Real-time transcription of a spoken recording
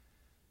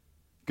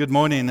Good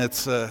morning.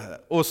 It's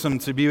awesome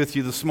to be with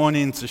you this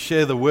morning to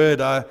share the word.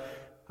 I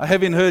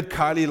having heard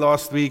Kylie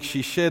last week,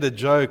 she shared a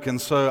joke,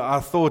 and so I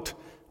thought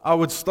I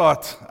would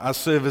start our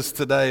service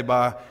today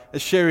by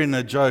sharing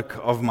a joke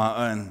of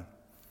my own.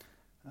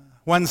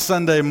 One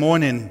Sunday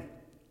morning,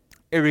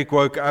 Eric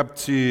woke up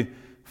to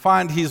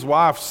find his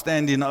wife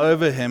standing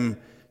over him,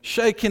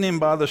 shaking him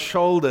by the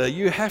shoulder.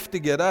 "You have to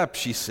get up,"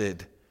 she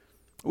said.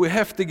 "We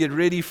have to get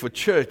ready for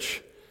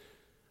church."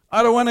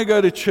 "I don't want to go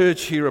to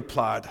church," he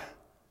replied.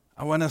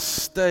 "I want to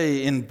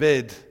stay in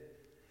bed."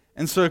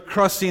 And so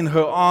crossing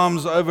her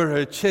arms over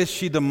her chest,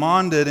 she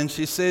demanded, and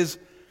she says,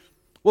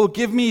 "Well,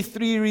 give me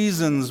 3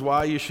 reasons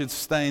why you should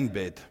stay in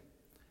bed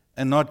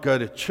and not go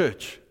to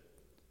church."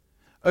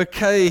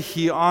 "Okay,"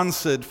 he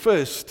answered.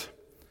 "First,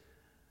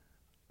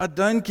 I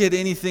don't get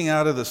anything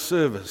out of the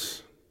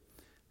service.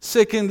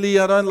 Secondly,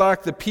 I don't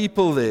like the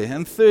people there.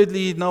 And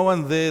thirdly, no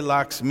one there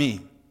likes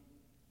me.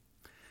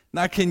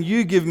 Now, can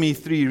you give me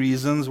 3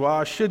 reasons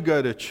why I should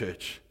go to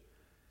church?"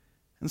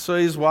 And so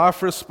his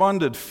wife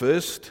responded,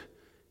 "First,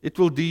 it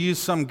will do you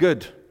some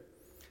good.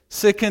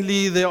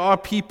 Secondly, there are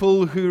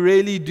people who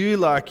really do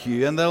like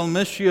you, and they'll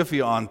miss you if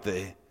you aren't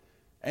there.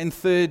 And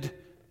third,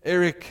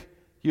 Eric,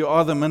 you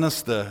are the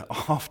minister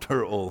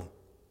after all."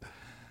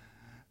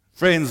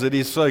 Friends, it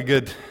is so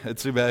good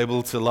to be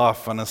able to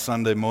laugh on a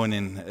Sunday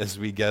morning as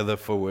we gather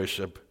for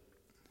worship.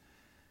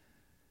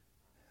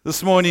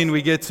 This morning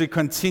we get to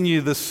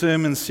continue the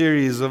sermon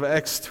series of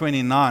Acts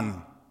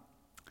 29.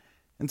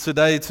 And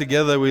today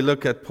together we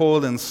look at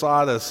Paul and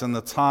Silas and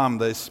the time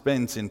they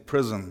spent in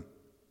prison.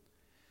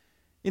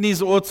 In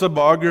his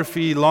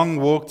autobiography, Long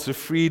Walk to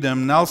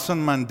Freedom,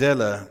 Nelson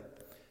Mandela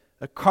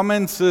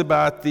comments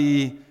about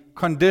the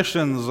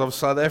conditions of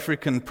South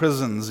African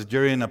prisons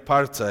during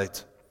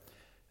apartheid.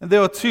 And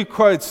there are 2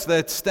 quotes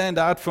that stand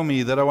out for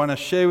me that I want to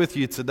share with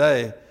you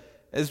today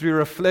as we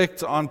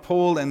reflect on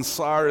Paul and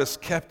Silas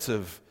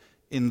captive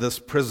in this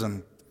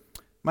prison.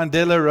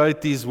 Mandela wrote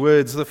these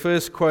words. The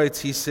first quote,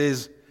 he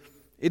says,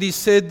 "It is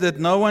said that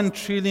no one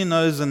truly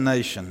knows a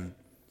nation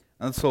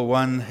until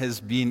one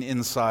has been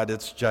inside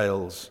its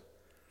jails.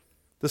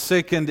 The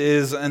second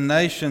is, a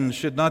nation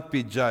should not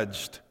be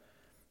judged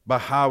by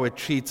how it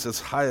treats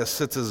its higher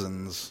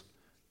citizens,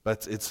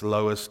 but its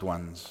lowest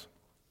ones."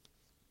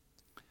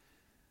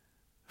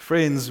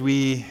 Friends,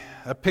 we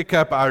pick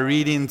up our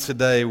reading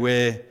today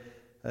where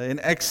in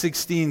Acts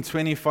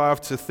 16:25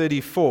 to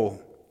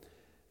 34,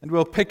 and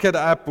we'll pick it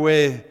up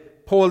where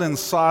Paul and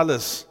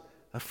Silas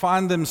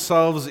find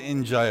themselves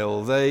in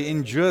jail. They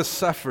endure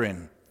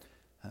suffering,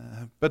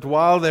 but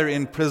while they're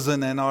in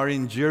prison and are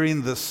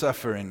enduring this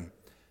suffering,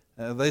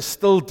 they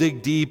still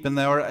dig deep and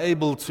they are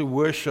able to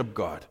worship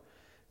God.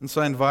 And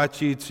so I invite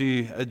you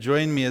to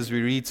join me as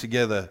we read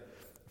together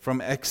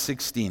from Acts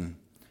 16,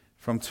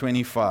 from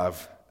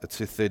 25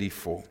 to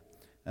 34.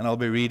 And I'll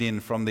be reading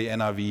from the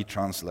NIV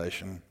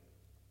translation.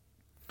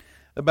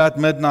 About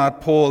midnight,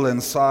 Paul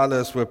and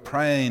Silas were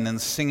praying and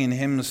singing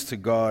hymns to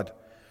God,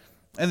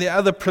 and the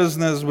other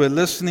prisoners were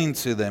listening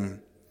to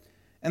them.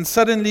 And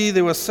suddenly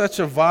there was such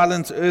a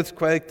violent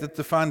earthquake that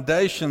the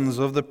foundations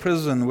of the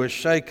prison were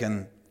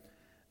shaken.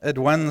 At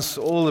once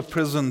all the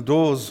prison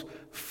doors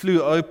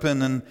flew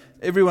open and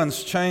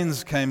everyone's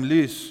chains came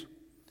loose.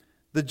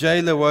 The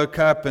jailer woke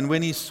up, and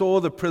when he saw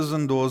the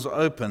prison doors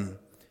open,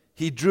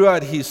 he drew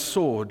out his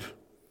sword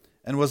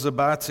and was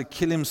about to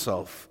kill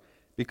himself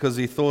because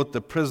he thought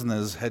the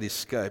prisoners had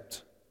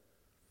escaped.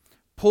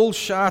 Paul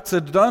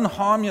shouted, "Don't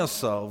harm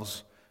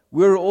yourselves.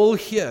 We're all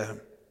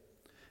here."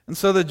 And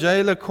so the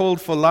jailer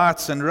called for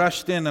lights and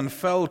rushed in and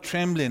fell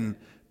trembling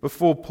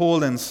before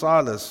Paul and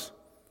Silas.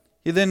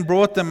 He then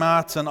brought them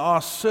out and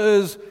asked,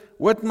 "Sirs,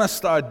 what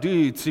must I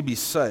do to be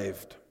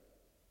saved?"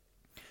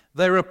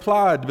 They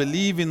replied,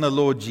 "Believe in the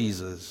Lord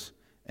Jesus,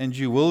 and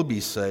you will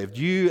be saved,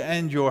 you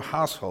and your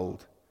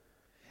household."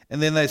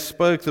 And then they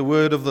spoke the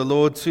word of the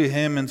Lord to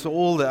him and to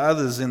all the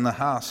others in the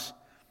house.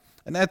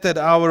 And at that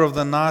hour of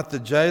the night the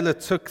jailer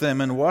took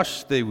them and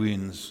washed their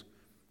wounds.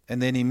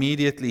 And then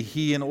immediately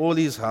he and all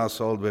his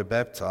household were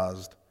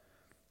baptized.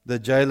 The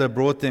jailer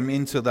brought them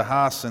into the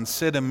house and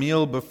set a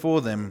meal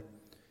before them.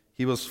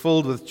 He was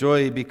filled with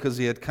joy because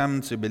he had come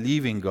to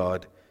believe in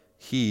God,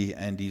 he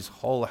and his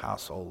whole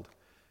household.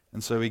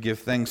 And so we give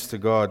thanks to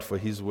God for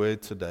his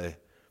word today.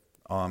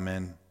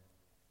 Amen.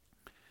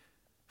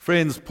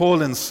 Friends,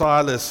 Paul and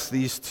Silas,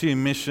 these 2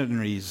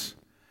 missionaries,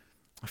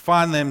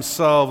 find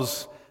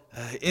themselves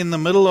in the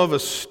middle of a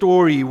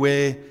story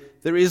where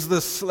there is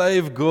this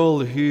slave girl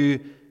who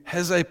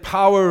has a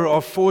power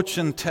of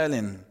fortune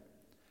telling.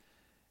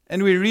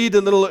 And we read a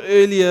little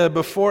earlier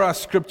before our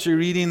scripture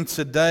reading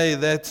today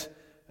that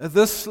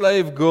this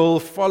slave girl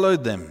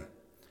followed them.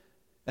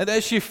 And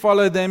as she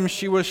followed them,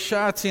 she was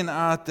shouting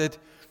out that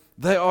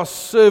they are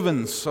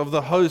servants of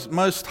the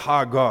Most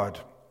High God.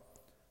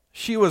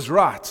 She was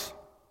right.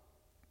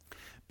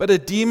 But a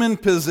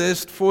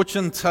demon-possessed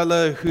fortune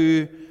teller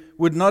who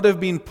would not have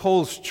been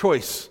Paul's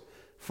choice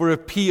for a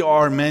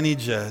PR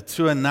manager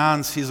to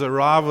announce his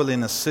arrival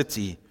in a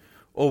city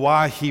or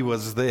why he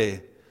was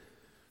there.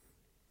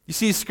 You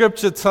see,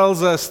 Scripture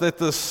tells us that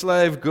the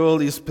slave girl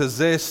is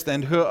possessed,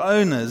 and her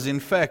owners, in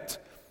fact,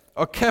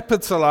 are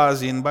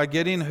capitalizing by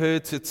getting her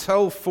to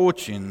tell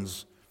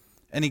fortunes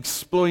and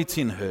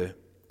exploiting her.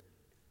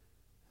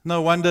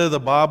 No wonder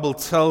the Bible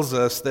tells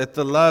us that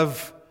the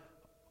love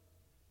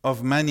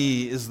of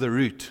money is the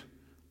root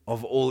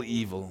of all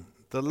evil.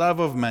 The love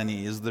of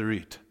money is the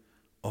root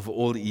of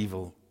all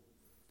evil.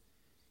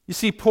 You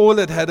see, Paul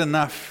had had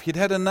enough. He'd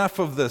had enough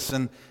of this,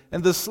 and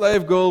the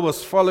slave girl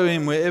was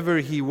following him wherever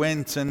he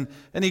went. And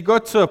he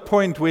got to a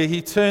point where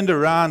he turned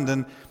around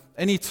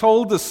and he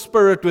told the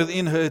spirit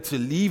within her to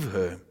leave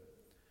her.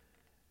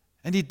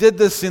 And he did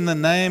this in the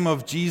name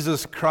of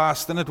Jesus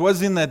Christ. And it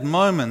was in that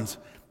moment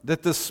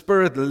that the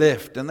spirit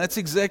left. And that's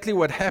exactly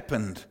what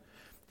happened.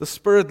 The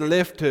spirit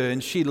left her,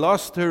 and she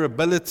lost her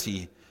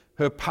ability,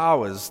 her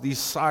powers, these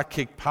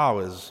psychic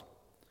powers.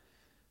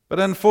 But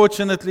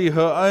unfortunately,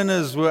 her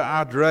owners were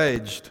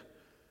outraged,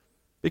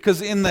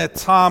 because in that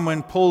time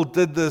when Paul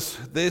did this,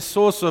 their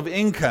source of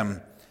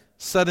income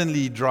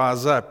suddenly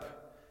dries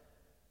up.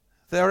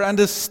 They are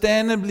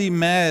understandably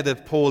mad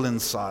at Paul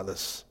and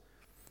Silas,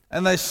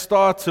 and they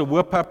start to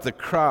whip up the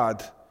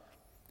crowd.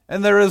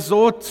 And they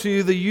resort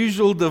to the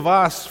usual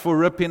device for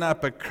ripping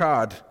up a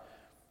crowd.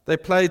 They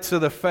play to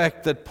the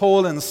fact that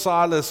Paul and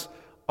Silas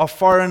are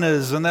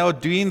foreigners, and they are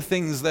doing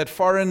things that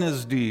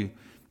foreigners do,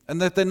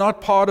 and that they're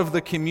not part of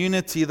the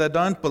community, they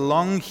don't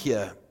belong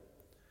here.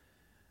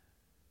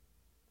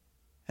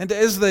 And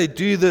as they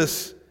do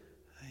this,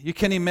 you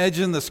can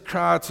imagine this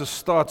crowd to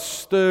start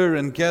stir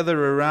and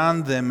gather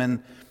around them,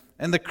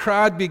 and the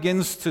crowd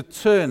begins to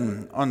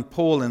turn on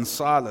Paul and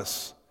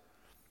Silas,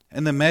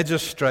 and the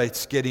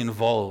magistrates get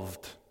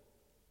involved.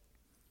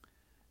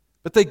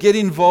 But they get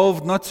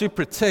involved not to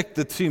protect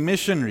the two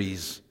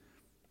missionaries,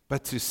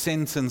 but to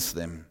sentence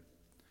them.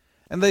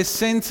 And they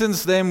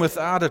sentence them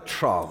without a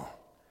trial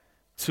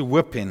to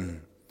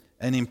whipping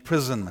and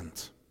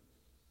imprisonment.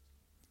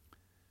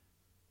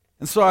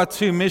 And so our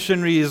two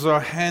missionaries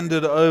are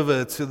handed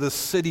over to the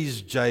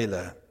city's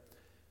jailer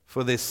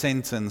for their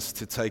sentence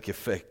to take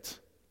effect.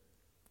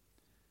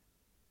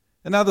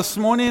 And now this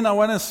morning I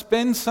want to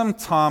spend some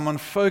time on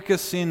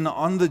focusing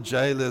on the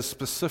jailer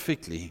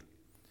specifically.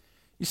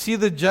 You see,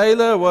 the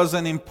jailer was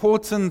an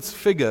important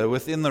figure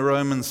within the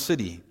Roman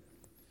city.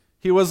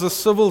 He was a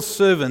civil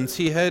servant.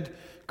 He had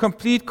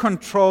complete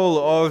control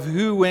of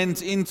who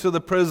went into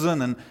the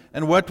prison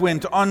and what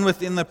went on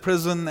within the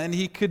prison, and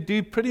he could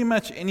do pretty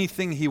much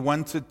anything he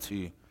wanted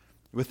to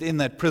within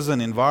that prison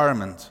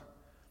environment.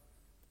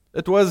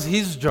 It was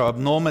his job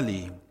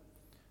normally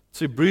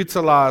to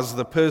brutalize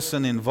the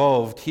person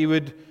involved. He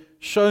would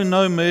show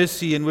no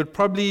mercy and would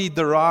probably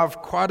derive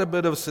quite a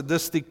bit of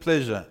sadistic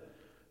pleasure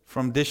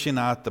from dishing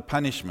out the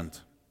punishment.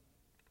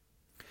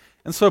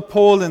 And so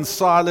Paul and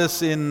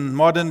Silas, in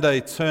modern day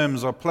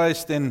terms, are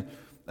placed in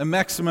a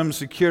maximum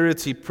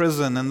security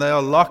prison, and they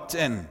are locked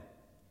in.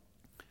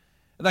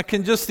 And I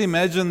can just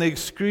imagine the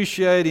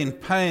excruciating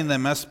pain they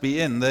must be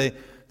in.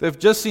 They've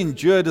just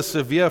endured a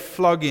severe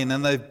flogging,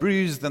 and they've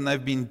bruised and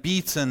they've been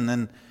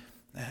beaten,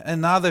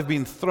 and now they've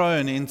been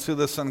thrown into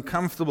this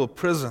uncomfortable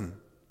prison.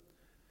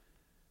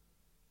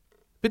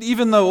 But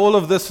even though all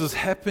of this is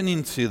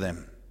happening to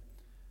them,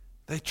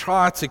 they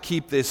try to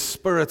keep their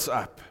spirits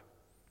up.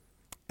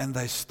 And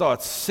they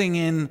start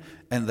singing,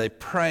 and they're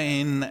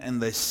praying,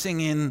 and they're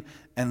singing,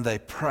 and they're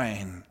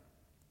praying.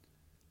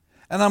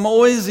 And I'm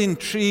always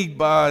intrigued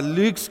by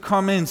Luke's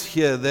comments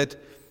here that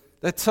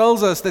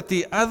tells us that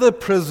the other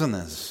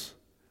prisoners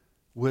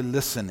were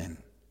listening.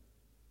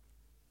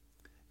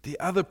 The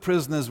other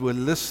prisoners were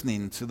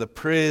listening to the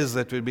prayers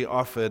that would be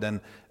offered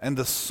and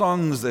the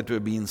songs that were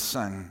being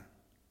sung.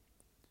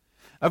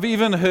 I've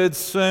even heard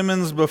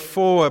sermons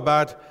before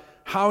about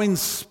how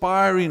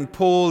inspiring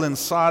Paul and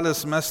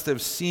Silas must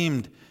have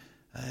seemed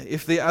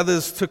if the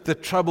others took the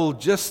trouble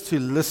just to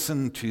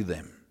listen to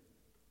them.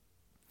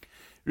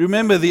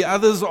 Remember, the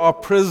others are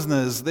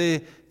prisoners.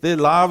 Their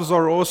lives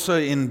are also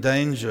in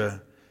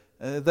danger.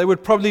 They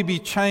would probably be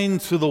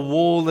chained to the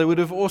wall. They would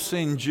have also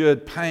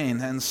endured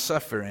pain and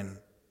suffering.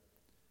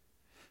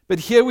 But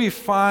here we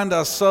find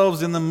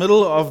ourselves in the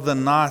middle of the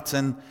night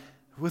and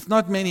with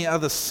not many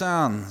other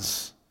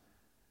sounds.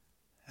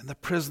 And the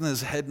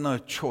prisoners had no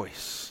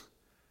choice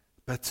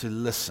but to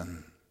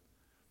listen,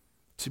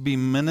 to be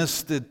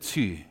ministered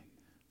to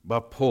by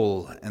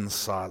Paul and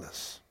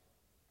Silas.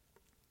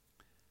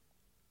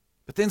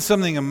 But then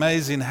something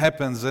amazing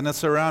happens, and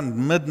it's around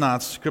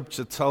midnight,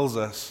 Scripture tells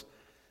us.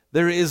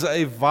 There is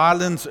a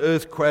violent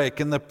earthquake,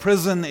 and the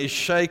prison is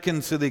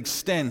shaken to the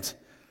extent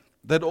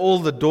that all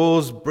the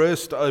doors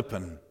burst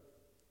open.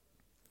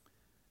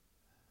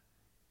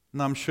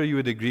 Now, I'm sure you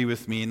would agree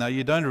with me. Now,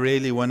 you don't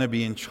really want to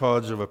be in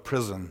charge of a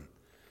prison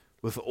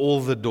with all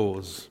the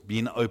doors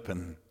being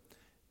open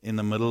in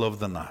the middle of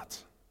the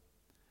night.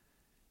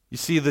 You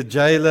see, the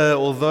jailer,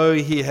 although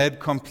he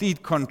had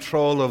complete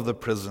control of the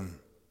prison,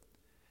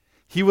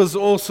 he was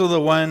also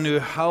the one who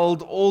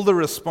held all the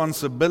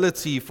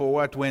responsibility for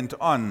what went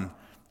on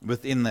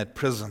within that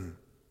prison.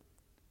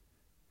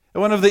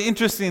 And one of the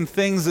interesting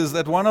things is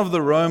that one of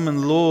the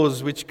Roman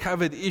laws which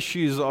covered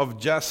issues of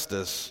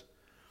justice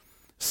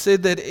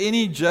said that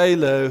any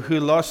jailer who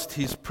lost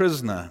his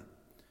prisoner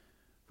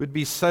would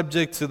be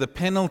subject to the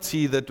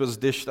penalty that was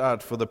dished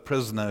out for the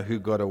prisoner who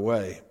got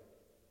away.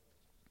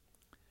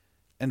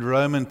 And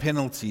Roman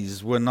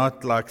penalties were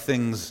not like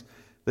things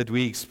that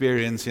we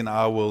experience in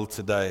our world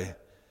today.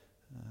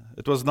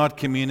 It was not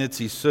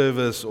community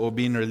service or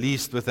being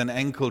released with an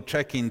ankle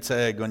tracking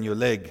tag on your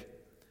leg.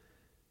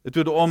 It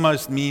would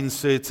almost mean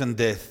certain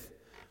death,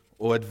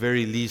 or at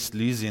very least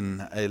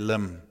losing a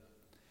limb.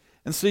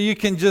 And so you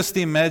can just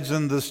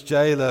imagine this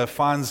jailer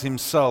finds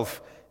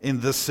himself in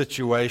this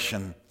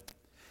situation.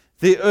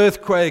 The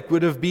earthquake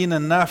would have been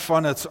enough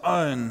on its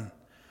own.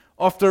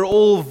 After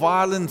all,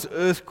 violent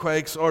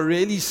earthquakes are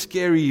really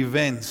scary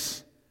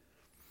events.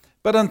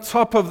 But on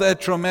top of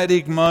that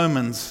traumatic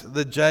moment,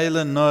 the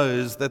jailer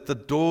knows that the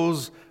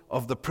doors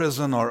of the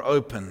prison are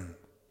open.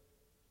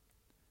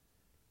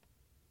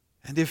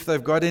 And if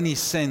they've got any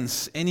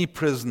sense, any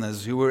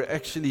prisoners who were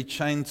actually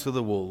chained to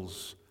the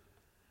walls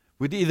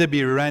would either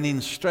be running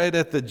straight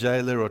at the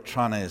jailer or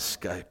trying to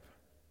escape.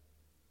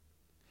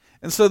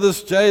 And so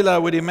this jailer, I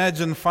would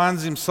imagine,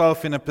 finds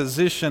himself in a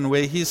position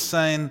where he's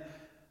saying,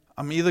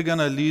 I'm either going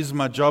to lose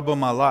my job or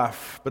my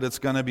life, but it's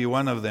going to be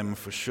one of them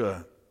for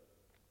sure.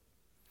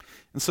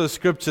 And so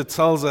Scripture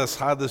tells us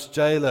how this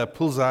jailer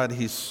pulls out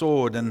his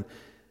sword and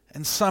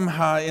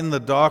somehow in the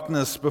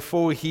darkness,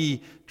 before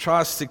he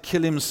tries to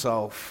kill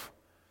himself,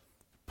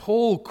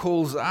 Paul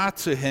calls out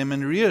to him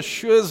and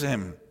reassures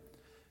him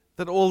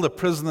that all the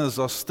prisoners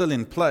are still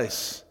in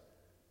place.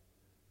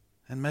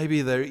 And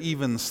maybe they're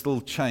even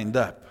still chained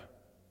up.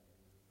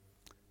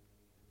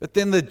 But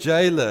then the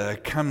jailer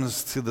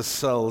comes to the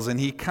cells, and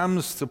he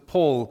comes to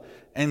Paul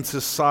and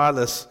to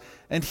Silas,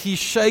 and he's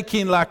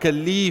shaking like a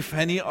leaf,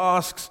 and he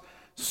asks,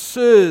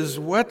 Sirs,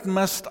 what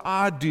must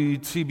I do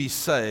to be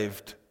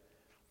saved?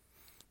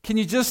 Can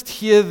you just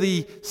hear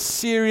the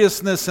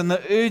seriousness and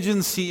the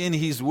urgency in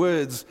his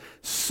words?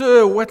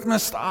 Sir, what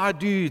must I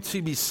do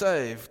to be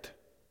saved?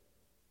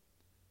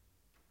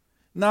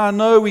 Now, I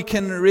know we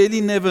can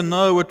really never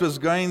know what was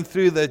going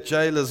through that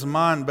jailer's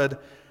mind,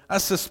 but I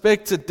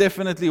suspect it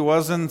definitely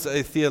wasn't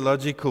a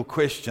theological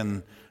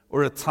question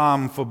or a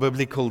time for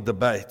biblical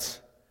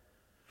debate.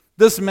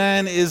 This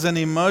man is an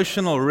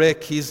emotional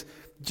wreck. He's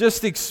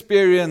just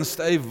experienced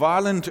a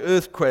violent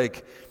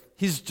earthquake.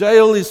 His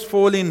jail is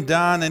falling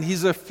down, and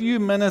he's a few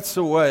minutes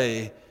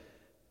away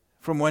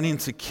from wanting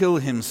to kill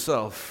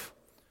himself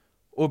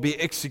or be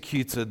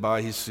executed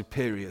by his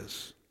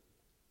superiors.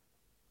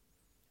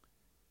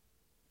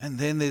 And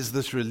then there's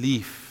this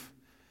relief,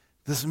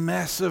 this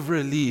massive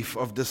relief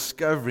of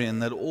discovering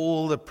that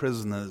all the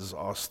prisoners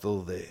are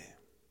still there.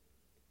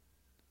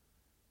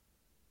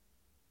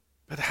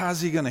 But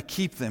how's he going to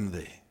keep them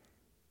there?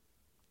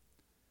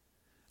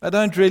 I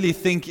don't really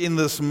think in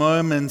this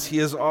moment he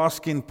is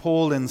asking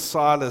Paul and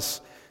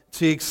Silas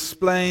to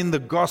explain the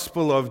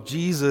gospel of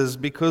Jesus,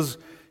 because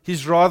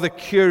he's rather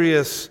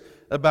curious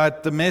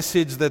about the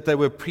message that they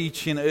were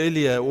preaching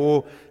earlier,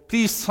 or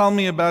please tell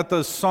me about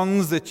those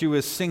songs that you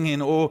were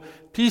singing, or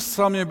please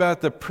tell me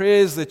about the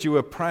prayers that you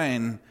were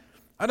praying.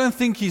 I don't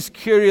think he's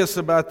curious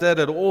about that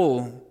at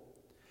all.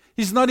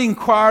 He's not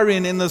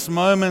inquiring in this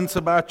moment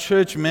about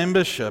church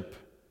membership.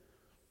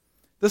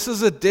 This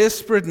is a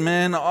desperate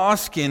man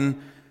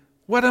asking,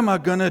 what am I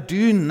going to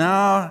do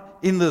now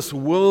in this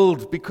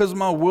world? Because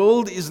my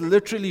world is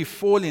literally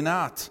falling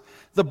out.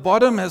 The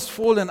bottom has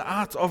fallen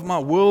out of my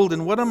world,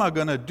 and what am I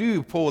going to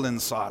do, Paul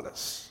and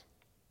Silas?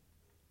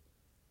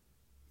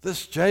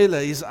 This jailer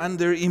is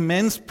under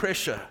immense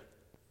pressure,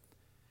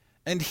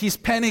 and he's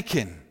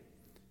panicking.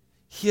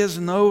 He has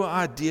no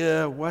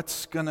idea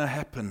what's going to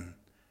happen.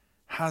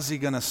 How's he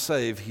going to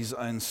save his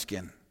own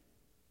skin?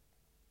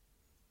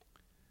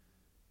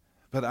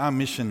 But our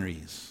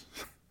missionaries,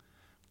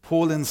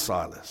 Paul and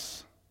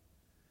Silas,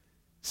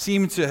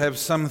 seem to have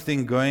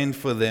something going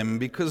for them,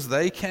 because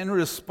they can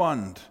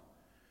respond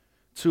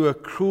to a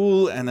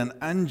cruel and an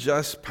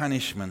unjust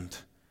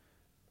punishment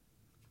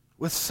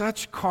with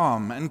such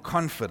calm and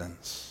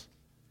confidence,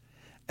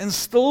 and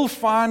still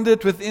find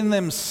it within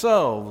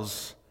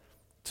themselves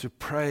to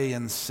pray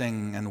and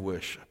sing and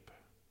worship.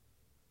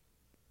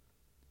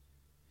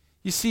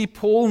 You see,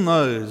 Paul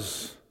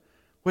knows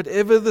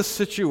whatever the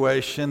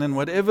situation and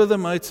whatever the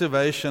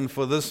motivation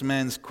for this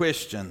man's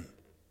question,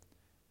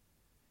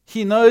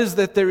 he knows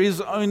that there is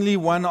only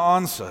one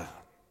answer.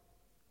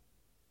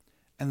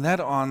 And that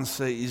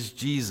answer is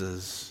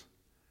Jesus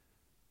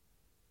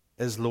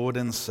as Lord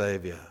and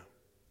Savior.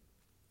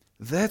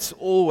 That's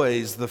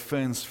always the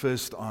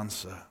first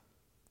answer.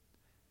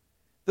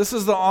 This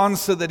is the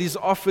answer that is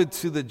offered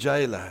to the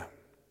jailer.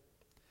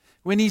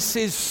 When he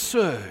says,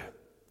 Sir,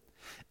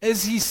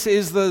 as he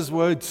says those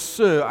words,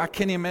 Sir, I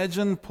can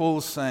imagine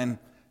Paul saying,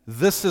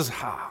 this is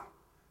how,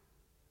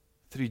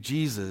 through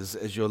Jesus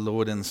as your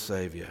Lord and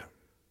Savior.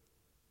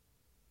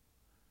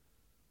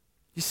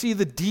 You see,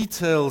 the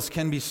details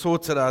can be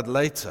sorted out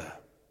later.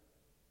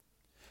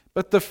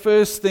 But the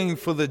first thing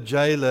for the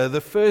jailer,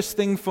 the first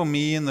thing for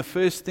me, and the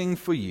first thing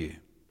for you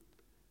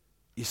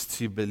is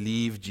to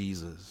believe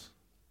Jesus.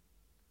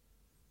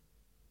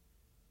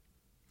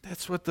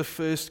 That's what the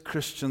first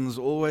Christians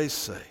always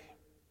say.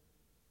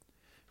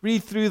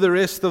 Read through the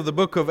rest of the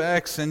book of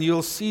Acts and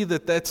you'll see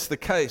that that's the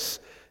case.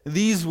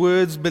 These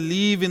words,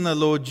 believe in the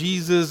Lord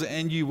Jesus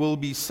and you will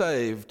be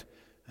saved,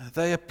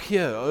 they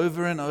appear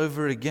over and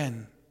over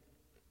again.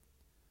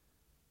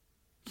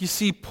 You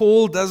see,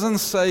 Paul doesn't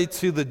say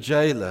to the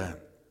jailer,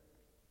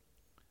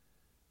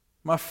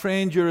 my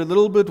friend, you're a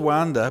little bit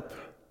wound up.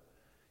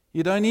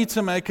 You don't need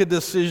to make a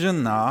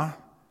decision now.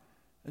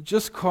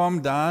 Just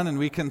calm down and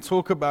we can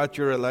talk about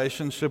your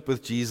relationship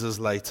with Jesus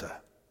later.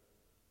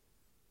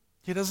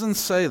 He doesn't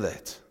say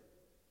that.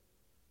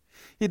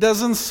 He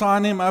doesn't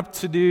sign him up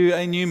to do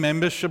a new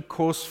membership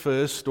course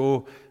first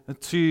or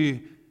to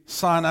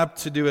sign up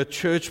to do a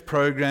church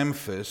program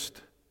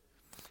first.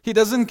 He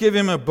doesn't give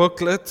him a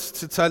booklet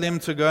to tell him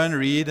to go and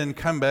read and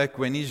come back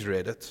when he's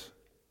read it.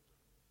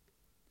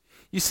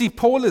 You see,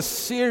 Paul is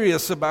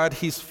serious about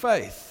his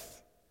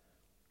faith.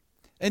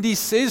 And he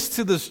says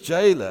to this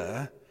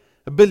jailer,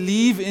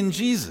 believe in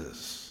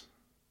Jesus.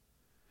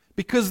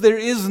 Because there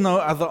is no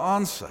other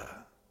answer.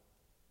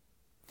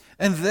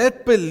 And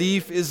that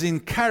belief is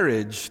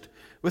encouraged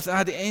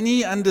without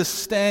any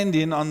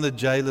understanding on the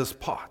jailer's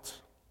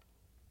part.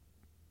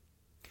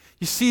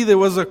 You see, there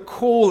was a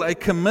call, a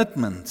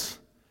commitment,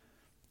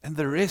 and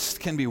the rest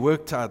can be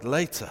worked out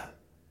later.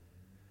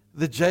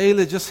 The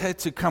jailer just had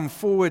to come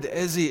forward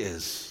as he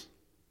is.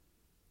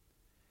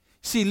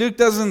 See, Luke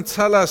doesn't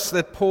tell us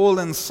that Paul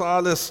and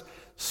Silas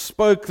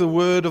spoke the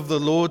word of the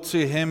Lord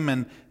to him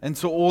and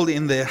to all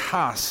in their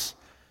house.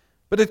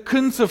 But it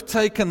couldn't have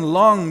taken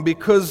long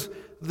because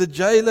the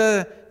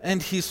jailer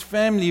and his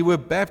family were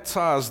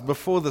baptized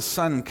before the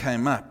sun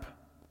came up.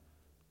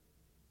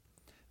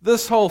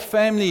 This whole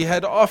family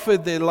had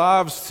offered their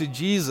lives to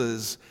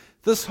Jesus.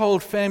 This whole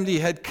family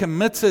had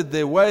committed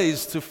their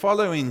ways to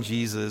following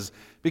Jesus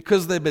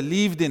because they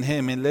believed in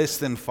him in less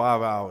than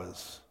 5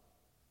 hours.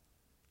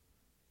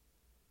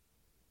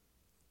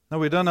 Now,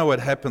 we don't know what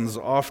happens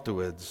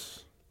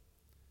afterwards.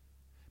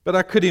 But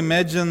I could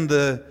imagine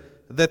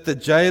that the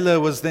jailer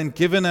was then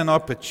given an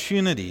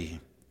opportunity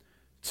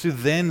to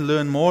then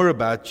learn more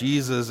about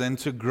Jesus and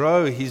to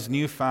grow his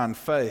newfound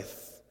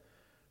faith,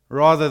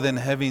 rather than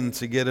having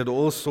to get it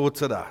all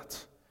sorted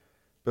out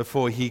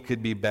before he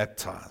could be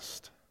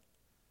baptized.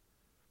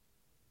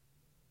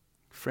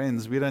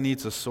 Friends, we don't need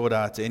to sort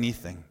out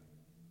anything.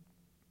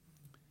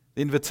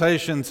 The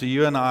invitation to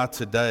you and I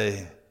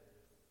today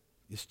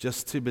is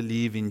just to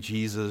believe in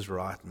Jesus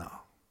right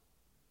now.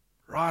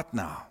 Right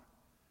now.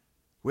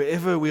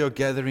 Wherever we are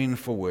gathering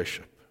for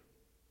worship.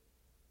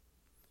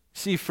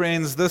 See,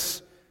 friends,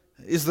 this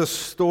is the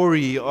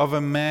story of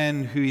a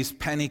man who is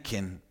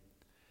panicking.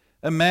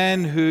 A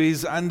man who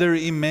is under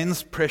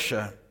immense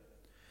pressure.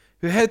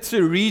 Who had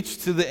to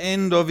reach to the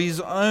end of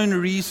his own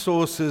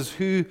resources.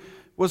 Who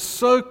was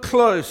so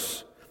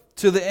close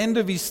to the end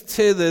of his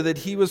tether that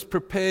he was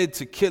prepared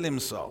to kill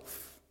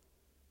himself.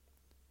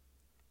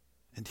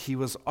 And he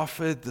was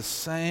offered the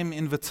same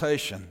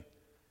invitation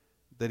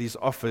that is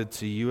offered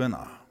to you and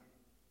I.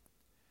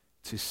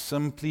 To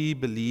simply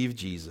believe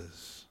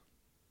Jesus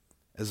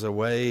as a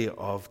way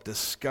of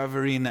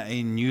discovering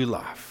a new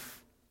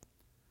life.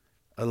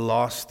 A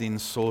lasting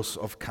source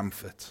of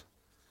comfort.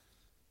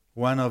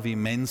 One of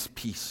immense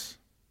peace.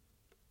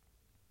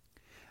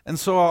 And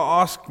so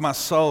I ask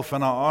myself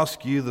and I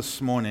ask you this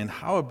morning,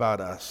 how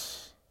about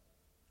us?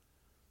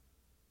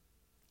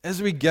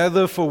 As we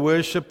gather for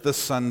worship this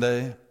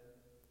Sunday,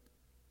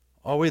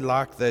 are we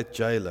like that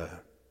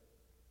jailer?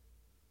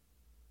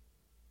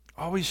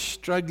 Are we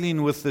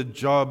struggling with the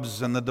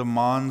jobs and the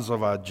demands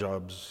of our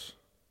jobs?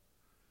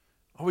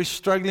 Are we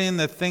struggling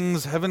that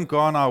things haven't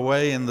gone our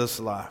way in this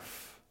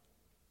life?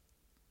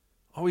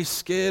 Are we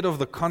scared of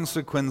the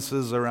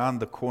consequences around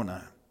the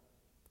corner?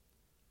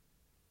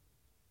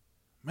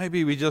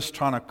 Maybe we're just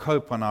trying to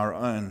cope on our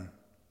own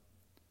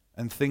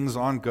and things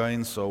aren't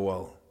going so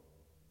well.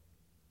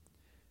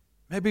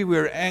 Maybe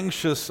we're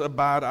anxious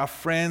about our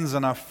friends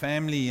and our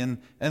family and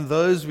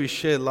those we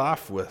share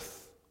life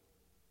with.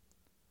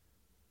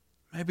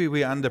 Maybe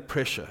we're under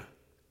pressure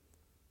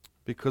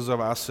because of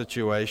our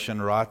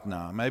situation right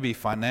now. Maybe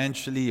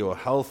financially or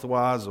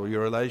health-wise or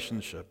your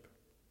relationship.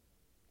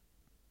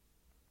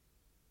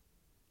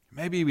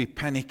 Maybe we're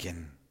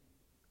panicking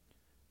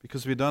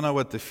because we don't know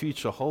what the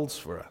future holds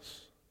for us.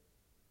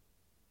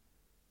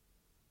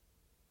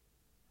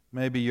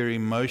 Maybe you're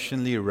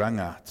emotionally wrung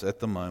out at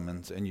the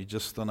moment and you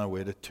just don't know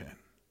where to turn.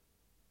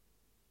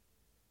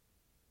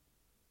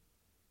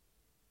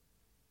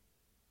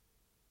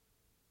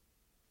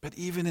 But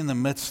even in the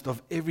midst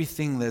of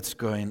everything that's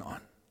going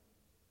on,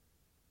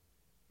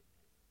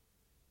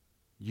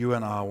 you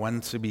and I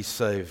want to be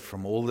saved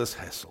from all this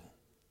hassle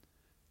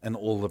and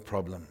all the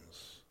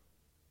problems.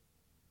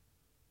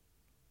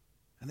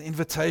 And the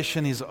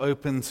invitation is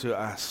open to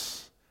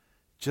us,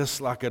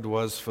 just like it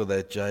was for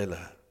that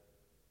jailer.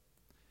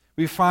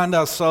 We find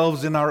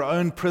ourselves in our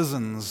own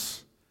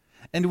prisons,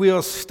 And we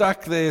are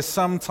stuck there,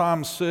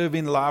 sometimes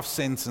serving life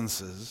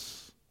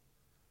sentences.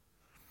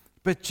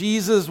 But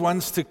Jesus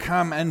wants to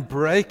come and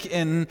break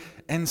in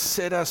and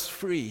set us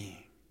free.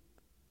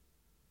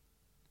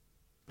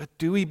 But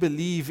do we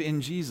believe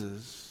in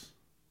Jesus?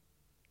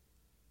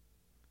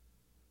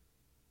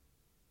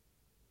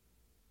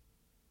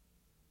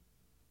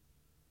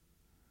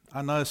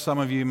 I know some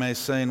of you may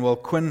say, well,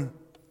 Quinn,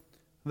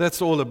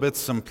 that's all a bit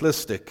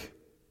simplistic.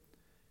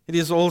 It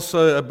is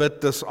also a bit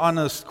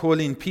dishonest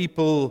calling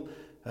people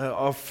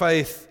of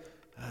faith,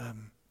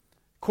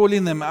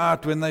 calling them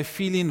out when they're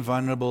feeling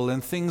vulnerable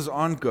and things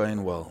aren't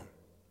going well.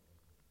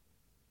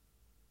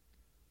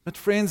 But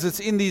friends, it's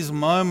in these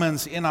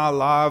moments in our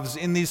lives,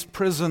 in these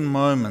prison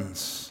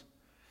moments,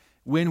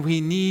 when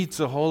we need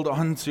to hold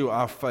on to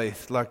our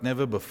faith like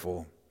never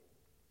before.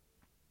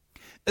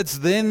 It's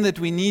then that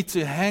we need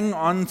to hang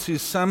on to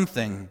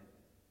something.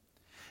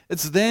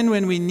 It's then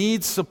when we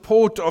need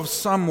support of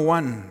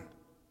someone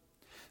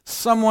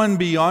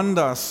beyond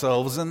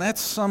ourselves, and that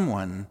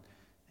someone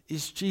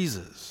is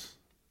Jesus,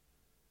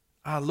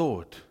 our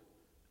Lord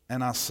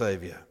and our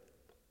Savior.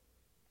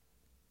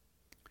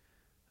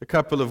 A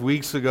couple of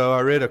weeks ago,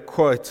 I read a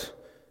quote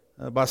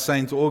by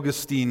St.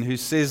 Augustine who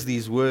says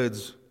these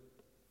words.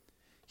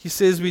 He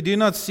says, "We do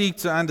not seek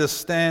to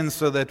understand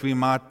so that we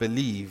might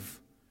believe.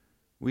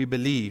 We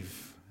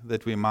believe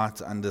that we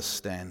might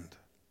understand."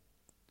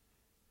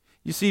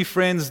 You see,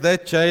 friends,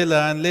 that jailer,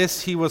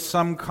 unless he was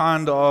some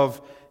kind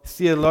of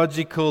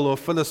theological or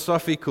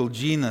philosophical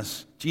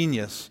genius,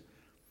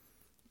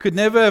 could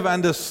never have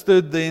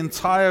understood the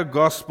entire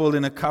gospel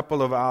in a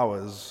couple of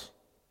hours.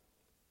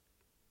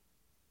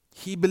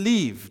 He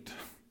believed,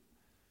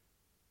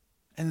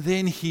 and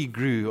then he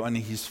grew on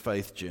his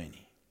faith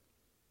journey.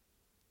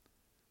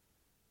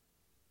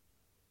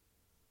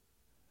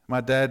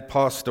 My dad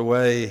passed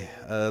away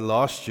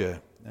last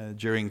year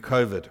during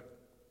COVID.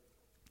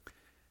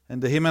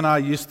 And him and I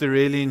used to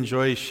really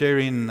enjoy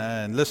sharing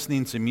and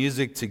listening to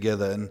music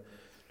together.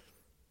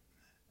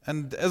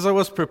 And as I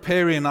was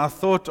preparing, I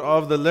thought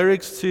of the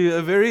lyrics to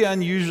a very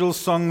unusual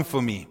song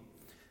for me.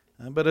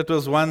 But it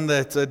was one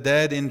that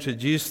Dad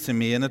introduced to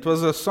me, and it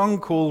was a song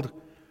called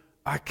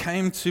 "I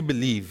Came to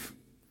Believe,"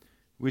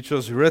 which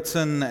was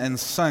written and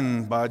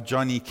sung by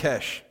Johnny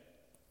Cash.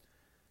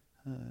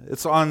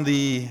 It's on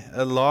the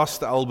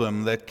last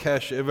album that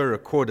Cash ever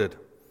recorded,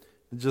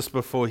 just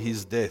before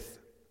his death.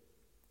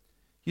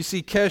 You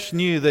see, Cash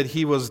knew that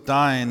he was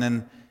dying,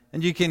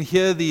 and you can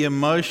hear the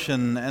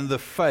emotion and the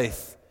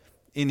faith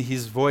in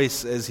his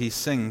voice as he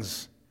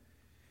sings.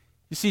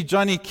 You see,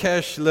 Johnny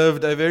Cash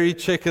lived a very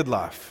checkered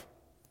life,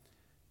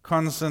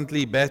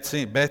 constantly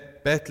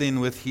battling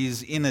with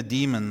his inner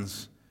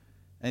demons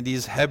and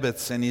his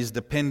habits and his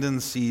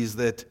dependencies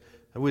that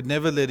would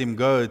never let him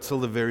go till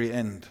the very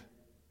end.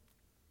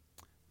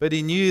 But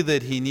he knew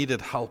that he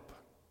needed help,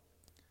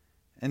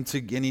 and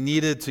he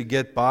needed to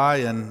get by,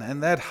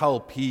 and that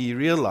help, he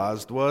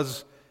realized,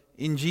 was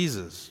in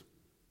Jesus.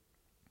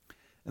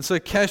 And so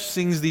Cash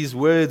sings these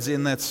words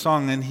in that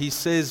song, and he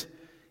says,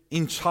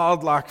 "In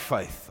childlike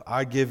faith,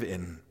 I give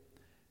in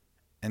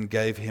and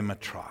gave him a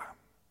try.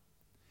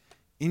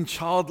 In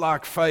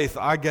childlike faith,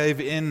 I gave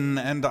in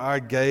and I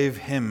gave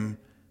him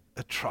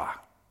a try."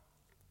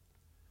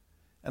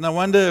 And I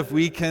wonder if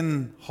we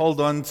can hold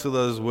on to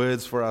those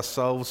words for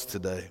ourselves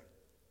today.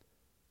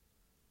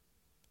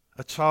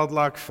 A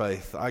childlike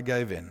faith, I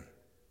gave in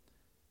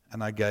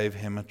and I gave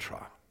him a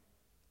try.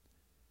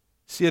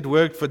 See, it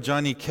worked for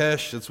Johnny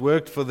Cash. It's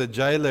worked for the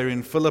jailer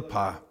in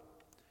Philippi.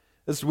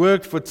 It's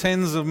worked for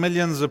tens of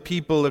millions of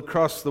people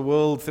across the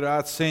world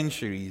throughout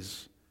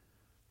centuries.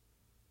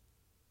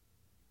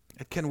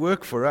 It can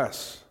work for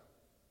us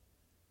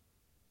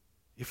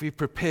if we're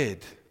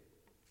prepared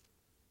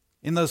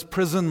in those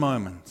prison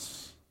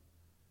moments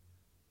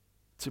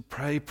to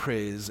pray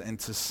prayers and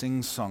to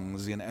sing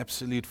songs in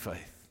absolute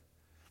faith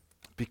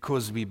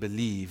because we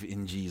believe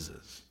in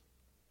Jesus.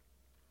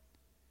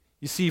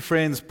 You see,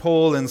 friends,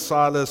 Paul and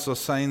Silas are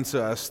saying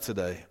to us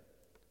today,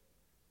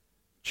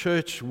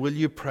 church, will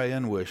you pray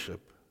and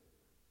worship?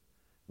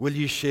 Will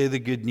you share the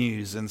good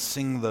news and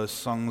sing those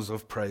songs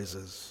of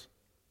praises?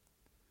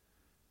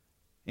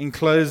 In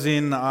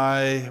closing,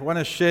 I want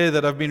to share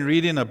that I've been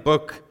reading a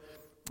book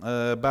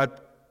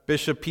about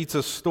Bishop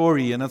Peter's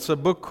story, and it's a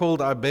book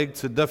called I Beg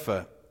to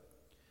Differ,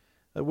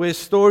 where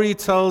story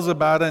tells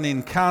about an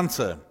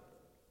encounter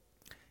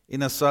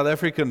in a South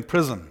African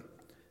prison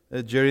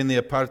during the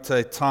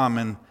apartheid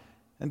time.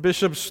 And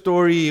Bishop's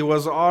story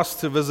was asked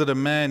to visit a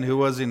man who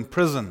was in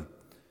prison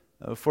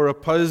for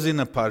opposing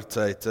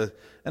apartheid.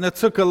 And it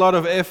took a lot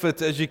of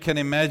effort, as you can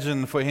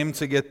imagine, for him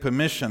to get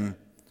permission.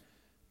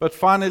 But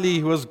finally,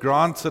 he was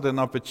granted an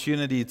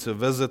opportunity to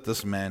visit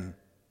this man.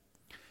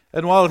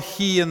 And while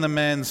he and the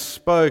man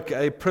spoke,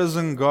 a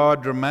prison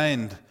guard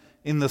remained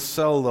in the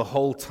cell the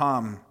whole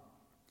time.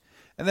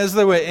 And as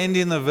they were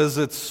ending the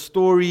visit,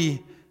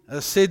 story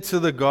said to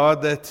the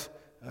guard that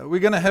we're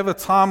going to have a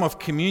time of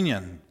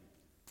communion.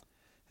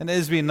 And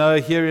as we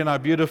know here in our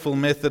beautiful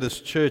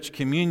Methodist church,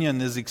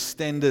 communion is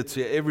extended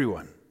to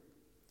everyone.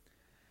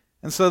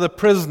 And so the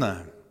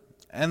prisoner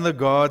and the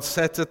guard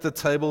sat at the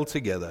table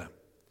together,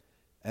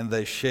 and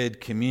they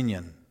shared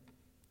communion.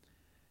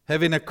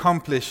 Having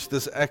accomplished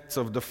this act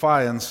of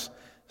defiance,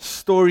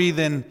 Story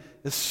then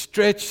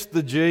stretched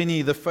the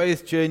journey, the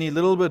faith journey, a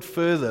little bit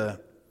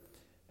further,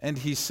 and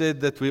he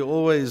said that we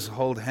always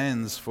hold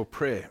hands for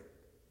prayer.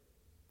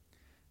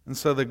 And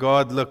so the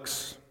guard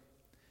looks,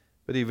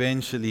 but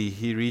eventually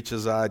he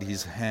reaches out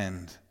his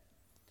hand,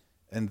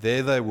 and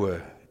there they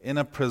were, in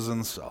a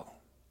prison cell,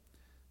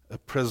 a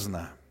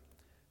prisoner,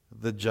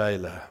 the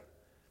jailer,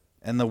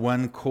 and the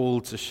one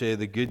called to share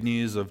the good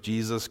news of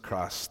Jesus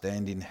Christ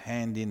standing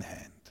hand in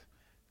hand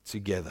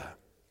together.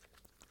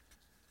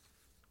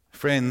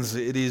 Friends,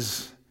 it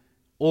is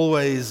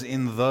always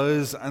in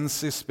those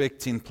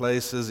unsuspecting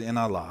places in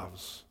our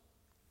lives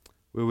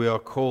where we are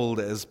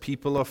called as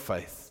people of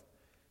faith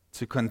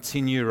to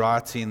continue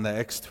writing the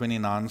Acts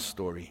 29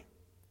 story.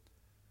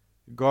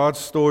 God's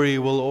story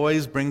will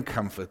always bring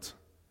comfort,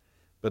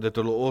 but it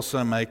will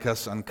also make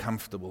us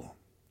uncomfortable.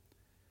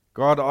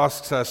 God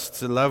asks us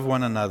to love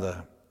one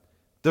another,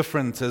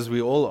 different as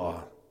we all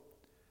are.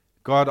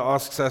 God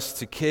asks us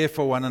to care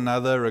for one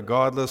another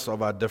regardless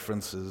of our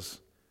differences.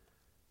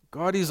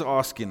 God is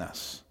asking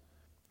us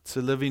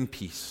to live in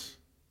peace,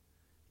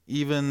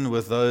 even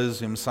with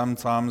those whom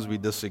sometimes we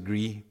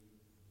disagree.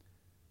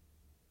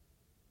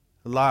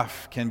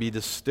 Life can be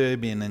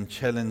disturbing and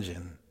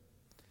challenging,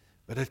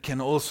 but it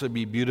can also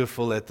be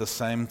beautiful at the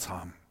same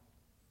time.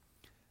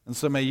 And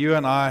so may you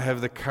and I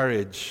have the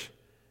courage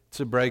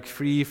to break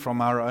free from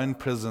our own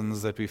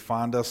prisons that we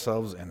find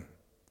ourselves in,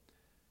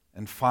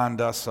 and find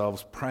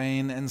ourselves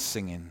praying and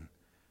singing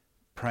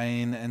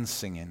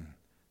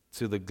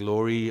to the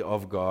glory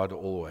of God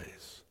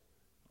always.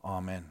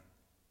 Amen.